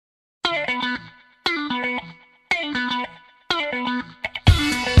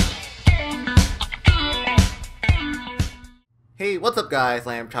what's up guys,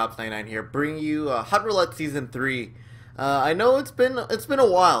 LambChops99 here, bringing you Hot Roulette Season 3. I know it's been a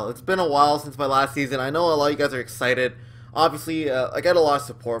while. It's been a while since my last season. I know a lot of you guys are excited. Obviously, I got a lot of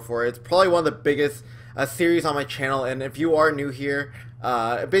support for it. It's probably one of the biggest series on my channel, and if you are new here,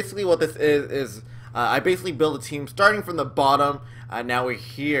 basically what this is I basically build a team starting from the bottom. Now we're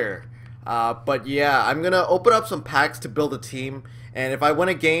here. But yeah, I'm gonna open up some packs to build a team, and if I win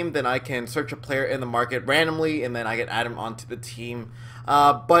a game, then I can search a player in the market randomly, and then I can add him onto the team.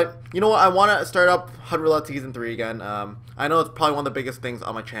 But you know what? I want to start up Hot Roulette Season 3 again. I know it's probably one of the biggest things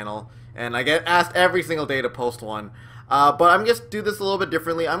on my channel, and I get asked every single day to post one. But I'm just do this a little bit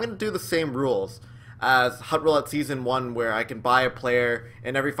differently. I'm gonna do the same rules as Hot Roulette Season 1, where I can buy a player,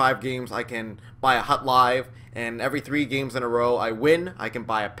 and every 5 games I can buy a Hot Live, and every 3 games in a row I win, I can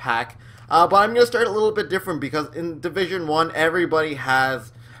buy a pack. But I'm going to start a little bit different, because in Division 1, everybody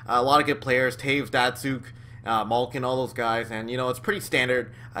has a lot of good players. Taves, Datsuk, Malkin, all those guys, and you know, it's pretty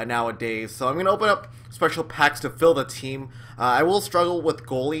standard nowadays. So I'm going to open up special packs to fill the team. I will struggle with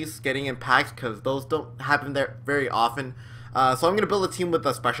goalies getting in packs, because those don't happen there very often. So I'm going to build a team with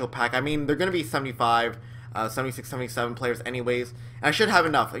a special pack. I mean, they're going to be 75, 76, 77 players anyways, and I should have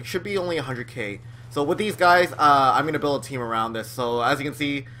enough. It should be only 100k. So with these guys, I'm going to build a team around this. So as you can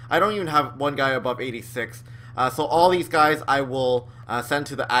see, I don't even have one guy above 86. So all these guys I will send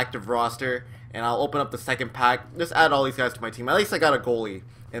to the active roster, and I'll open up the second pack. Just add all these guys to my team. At least I got a goalie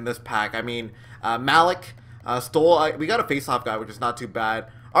in this pack. I mean, Malik, Stoll, we got a face-off guy, which is not too bad.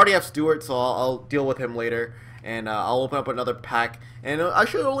 Already have Stewart, so I'll deal with him later. And I'll open up another pack. And I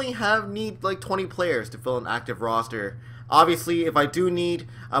should only need like 20 players to fill an active roster. Obviously, if I do need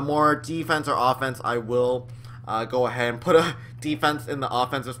more defense or offense, I will go ahead and put a defense in the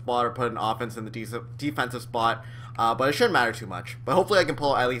offensive spot, or put an offense in the defensive spot. But it shouldn't matter too much. But hopefully I can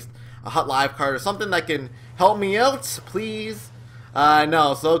pull at least a Hot Live card or something that can help me out, please.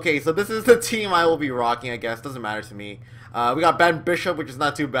 No, so okay, so this is the team I will be rocking, I guess. Doesn't matter to me. We got Ben Bishop, which is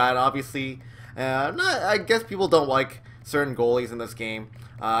not too bad, obviously. I guess people don't like certain goalies in this game.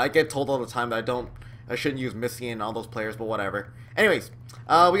 I get told all the time that I shouldn't use Missy and all those players, but whatever. Anyways,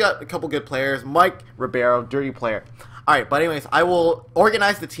 we got a couple good players. Mike Ribeiro, dirty player. Alright, but anyways, I will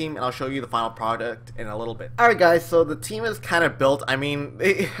organize the team, and I'll show you the final product in a little bit. Alright guys, so the team is kind of built. I mean,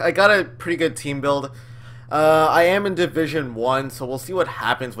 I got a pretty good team build. I am in Division 1, so we'll see what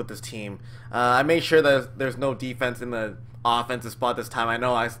happens with this team. I made sure that there's no defense in the offensive spot this time. I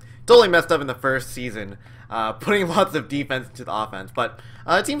know I totally messed up in the first season, putting lots of defense into the offense, but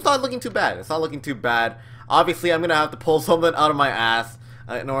the team's not looking too bad. It's not looking too bad. Obviously, I'm gonna have to pull something out of my ass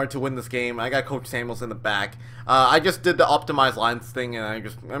in order to win this game. I got Coach Samuels in the back. I just did the optimized lines thing, and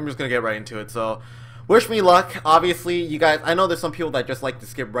I'm just gonna get right into it. So, wish me luck. Obviously, you guys, I know there's some people that just like to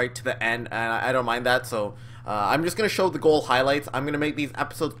skip right to the end, and I don't mind that. So, I'm just gonna show the goal highlights. I'm gonna make these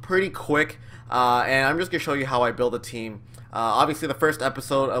episodes pretty quick, and I'm just gonna show you how I build a team. Obviously, the first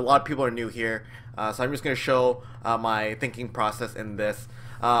episode, a lot of people are new here, so I'm just going to show my thinking process in this.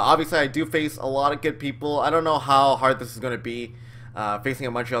 Obviously, I do face a lot of good people. I don't know how hard this is going to be, facing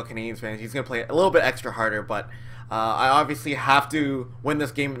a Montreal Canadiens fan. He's going to play a little bit extra harder, but I obviously have to win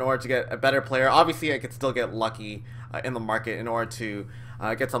this game in order to get a better player. Obviously, I could still get lucky in the market in order to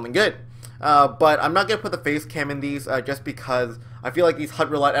get something good. But I'm not going to put the face cam in these just because I feel like these Hot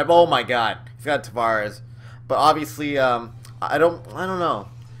Roulette... Oh my god, he's got Tavares. But obviously, I don't know.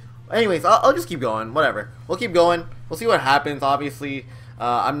 Anyways, I'll just keep going. Whatever. We'll keep going. We'll see what happens. Obviously,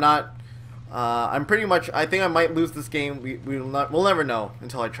 I'm pretty much. I think I might lose this game. We'll never know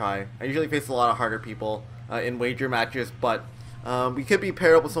until I try. I usually face a lot of harder people in wager matches, but we could be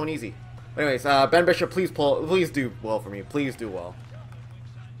paired up with someone easy. But anyways, Ben Bishop, please do well for me. Please do well.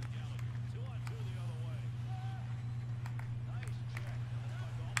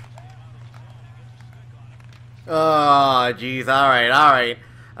 Oh, jeez. Alright.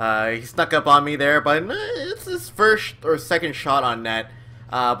 He snuck up on me there, but it's his first or second shot on net.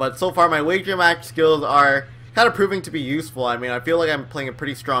 But so far, my wager match skills are kind of proving to be useful. I mean, I feel like I'm playing a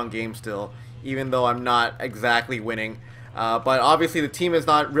pretty strong game still, even though I'm not exactly winning. But obviously, the team is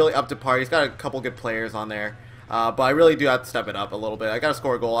not really up to par. He's got a couple good players on there. But I really do have to step it up a little bit. I got to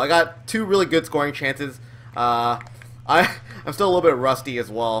score a goal. I got 2 really good scoring chances. I'm still a little bit rusty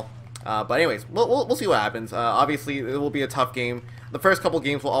as well. But anyways, we'll see what happens. Obviously, it will be a tough game. The first couple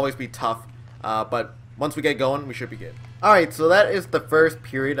games will always be tough, but once we get going, we should be good. Alright, so that is the first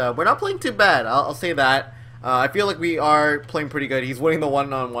period. We're not playing too bad, I'll say that. I feel like we are playing pretty good. He's winning the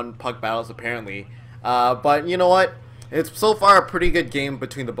one-on-one puck battles, apparently. But you know what? It's so far a pretty good game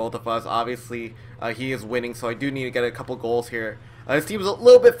between the both of us. Obviously, he is winning, so I do need to get a couple goals here. His team's a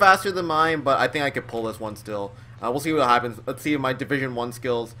little bit faster than mine, but I think I could pull this one still. We'll see what happens. Let's see if my Division 1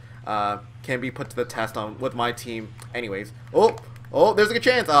 skills can be put to the test with my team. Anyways, oh, there's a good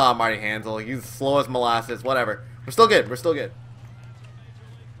chance. Ah, Marty Hansel, he's slow as molasses. Whatever. We're still good. We're still good.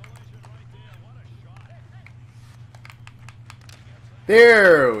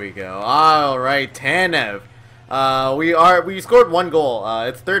 There we go. All right, Tanev. We scored 1 goal.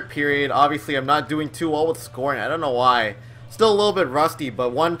 It's third period. Obviously, I'm not doing too well with scoring. I don't know why. Still a little bit rusty,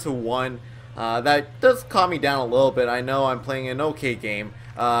 but 1-1. That does calm me down a little bit. I know I'm playing an okay game.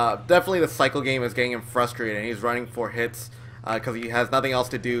 Definitely the cycle game is getting him frustrated. He's running for hits because he has nothing else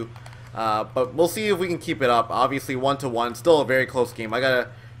to do. But we'll see if we can keep it up. Obviously, 1-1. Still a very close game. I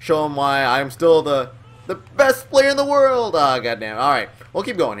gotta show him why I'm still the best player in the world. Ah, goddamn. All right, we'll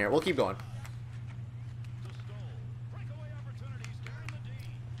keep going here. We'll keep going.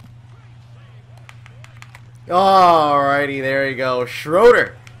 Alrighty, there you go.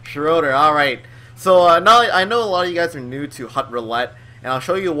 Schroeder. Alright. So now I know a lot of you guys are new to Hut Roulette, and I'll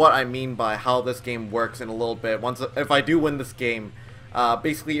show you what I mean by how this game works in a little bit. If I do win this game,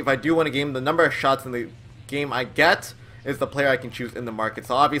 basically if I do win a game, the number of shots in the game I get is the player I can choose in the market.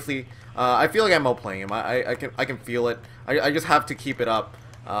 So obviously, I feel like I'm outplaying him. I can feel it. I just have to keep it up.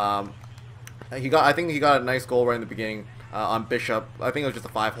 I think he got a nice goal right in the beginning on Bishop. I think it was just a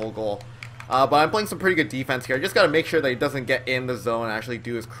 5-hole goal. But I'm playing some pretty good defense here. I just got to make sure that he doesn't get in the zone and actually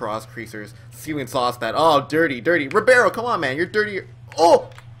do his cross creasers. See if we can sauce that. Oh, dirty. Ribeiro, come on, man. You're dirty. Oh!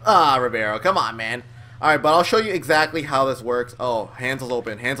 Ah, Ribeiro, come on, man. Alright, but I'll show you exactly how this works. Oh, Hansel's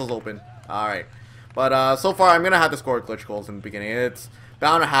open. Alright. But so far, I'm going to have to score glitch goals in the beginning. It's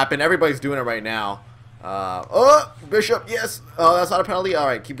bound to happen. Everybody's doing it right now. Oh, Bishop, yes. Oh, that's not a penalty.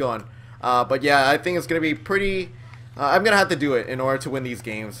 Alright, keep going. But yeah, I think it's going to be pretty... I'm going to have to do it in order to win these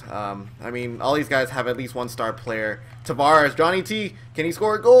games. I mean, all these guys have at least 1 star player. Tavares, Johnny T, can he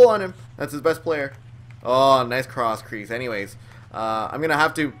score a goal on him? That's his best player. Oh, nice cross crease. Anyways, I'm going to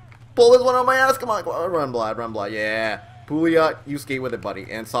have to pull this one on my ass. Come on, run, Blood. Yeah. Pouliot, you skate with it, buddy.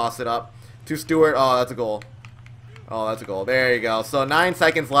 And sauce it up to Stewart. Oh, that's a goal. There you go. So 9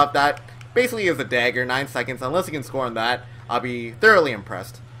 seconds left. That basically is a dagger. 9 seconds. Unless he can score on that, I'll be thoroughly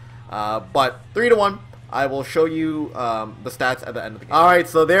impressed. But 3-1. I will show you the stats at the end of the game. Alright,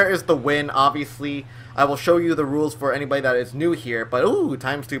 so there is the win. Obviously, I will show you the rules for anybody that is new here. But, ooh,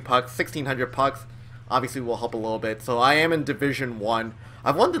 ×2 pucks, 1,600 pucks. Obviously, will help a little bit. So, I am in Division 1.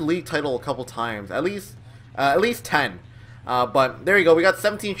 I've won the league title a couple times. At least 10. But, there you go. We got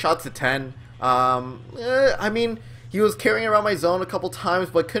 17 shots to 10. I mean, he was carrying around my zone a couple times,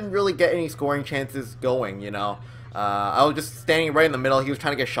 but couldn't really get any scoring chances going, you know. I was just standing right in the middle. He was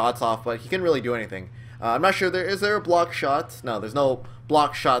trying to get shots off, but he couldn't really do anything. I'm not sure, is there a block shots? No, there's no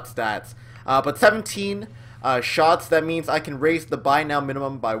block shot stats. But 17 shots, that means I can raise the buy now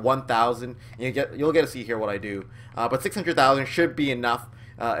minimum by 1,000. You'll get to see here what I do. But 600,000 should be enough.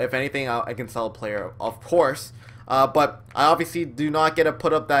 If anything, I can sell a player, of course. But I obviously do not get to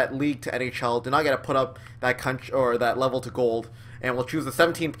put up that league to NHL. Do not get to put up that country or that level to gold. And we'll choose the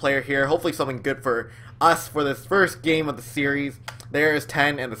 17th player here. Hopefully something good for us for this first game of the series. There is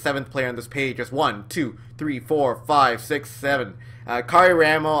 10, and the 7th player on this page is 1, 2, 3, 4, 5, 6, 7. Kari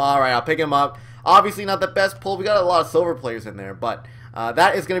Ramo, alright, I'll pick him up. Obviously not the best pull. We got a lot of silver players in there, but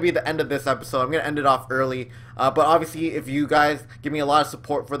that is going to be the end of this episode. I'm going to end it off early. But obviously, if you guys give me a lot of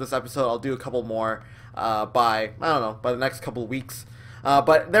support for this episode, I'll do a couple more by the next couple of weeks.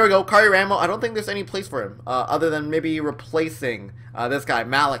 But there we go, Kari Ramo. I don't think there's any place for him other than maybe replacing this guy,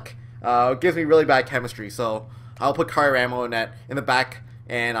 Malik. Gives me really bad chemistry, so I'll put Kari Ramo in the back,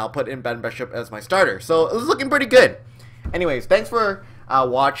 and I'll put in Ben Bishop as my starter. So it's looking pretty good. Anyways, thanks for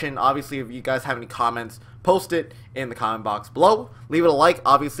watching. Obviously, if you guys have any comments, post it in the comment box below. Leave it a like.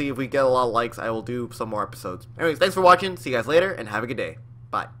 Obviously, if we get a lot of likes, I will do some more episodes. Anyways, thanks for watching. See you guys later, and have a good day.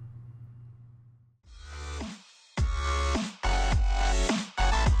 Bye.